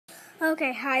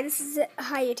Okay, hi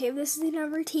YouTube. This is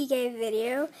another TK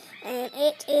video, and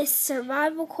it is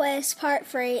Survival Quest Part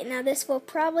 3. Now this will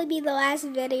probably be the last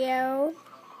video,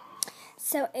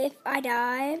 so if I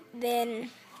die,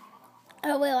 then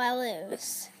oh well, I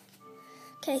lose.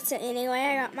 Okay, so anyway,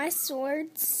 I got my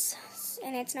swords,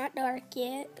 and it's not dark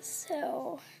yet,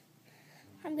 so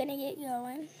I'm gonna get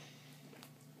going.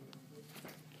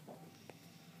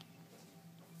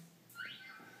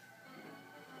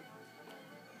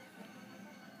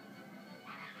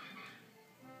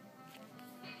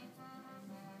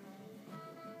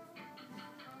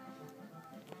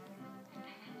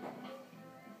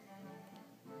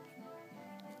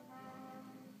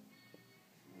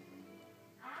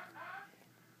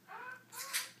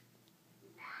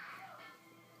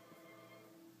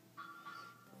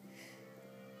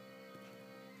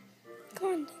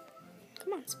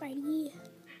 Come on, Spidey.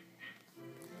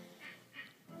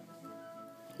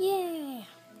 Yeah.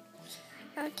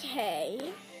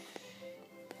 Okay.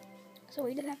 So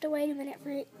we just have to wait a minute for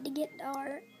it to get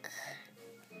dark.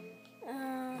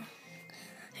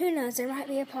 Who knows? There might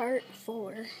be a part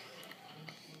 4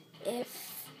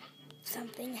 if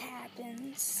something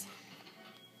happens.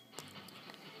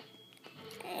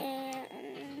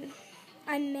 And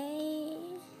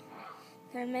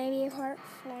there may be a part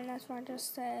 4, and that's what I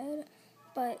just said.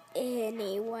 But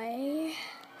anyway,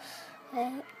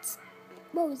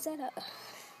 what was that?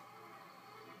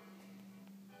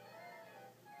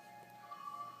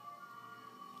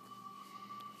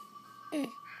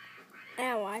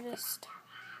 Ow, I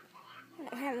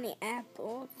don't have any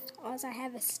apples. All I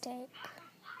have is steak.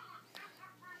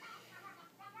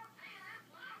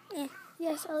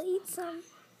 Yes, I'll eat some.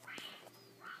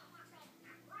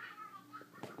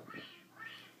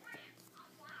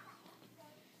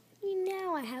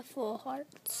 Now I have full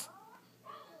hearts.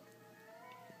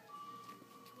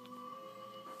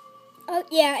 Oh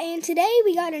yeah, and today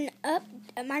we got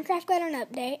Minecraft got an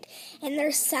update, and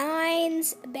there's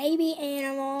signs, baby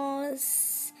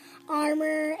animals,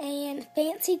 armor, and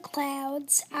fancy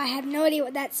clouds. I have no idea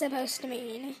what that's supposed to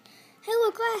mean. Hey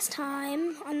look, last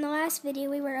time, on the last video,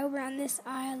 we were over on this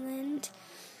island.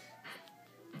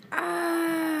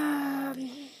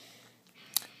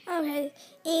 Okay,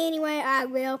 anyway, I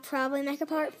will probably make a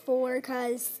part 4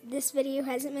 because this video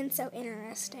hasn't been so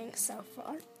interesting so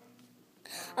far.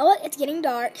 Oh look, it's getting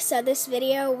dark, so this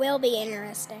video will be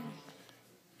interesting.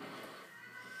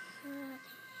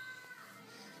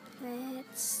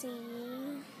 Let's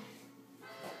see.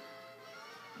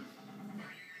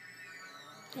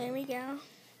 There we go.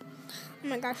 Oh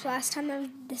my gosh, last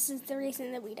time this is the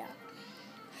reason that we died.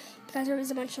 Because there was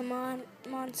a bunch of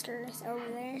monsters over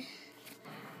there.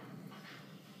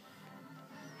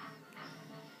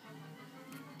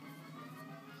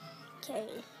 Okay.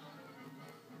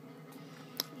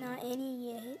 Not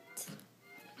any yet.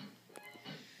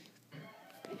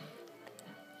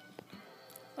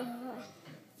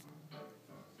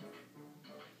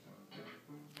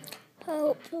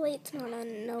 Hopefully it's not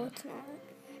on. No, it's not.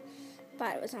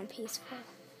 But it was on peaceful.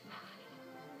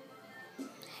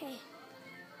 Hey.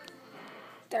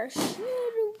 There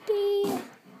should be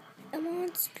a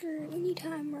monster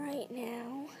anytime right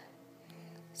now.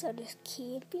 So just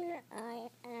keep your eye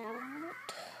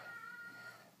out.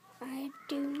 I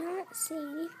do not see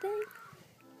anything.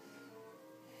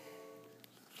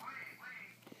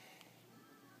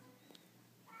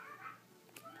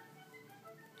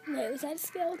 Wait, was that a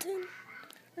skeleton?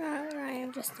 Or I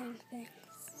am just saying things.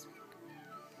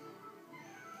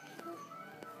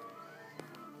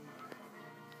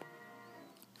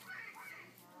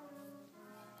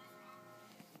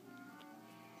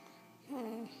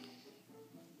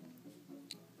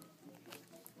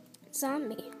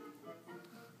 Zombie.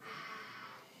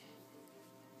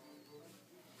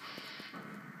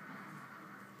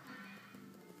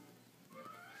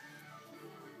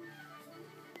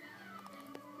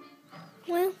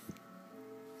 Well,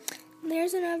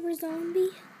 there's another zombie.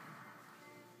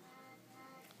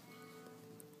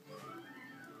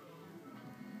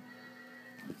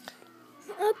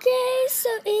 Okay, so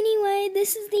anyway,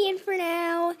 this is the end for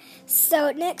now.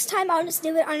 So next time I'll just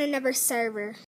do it on another server.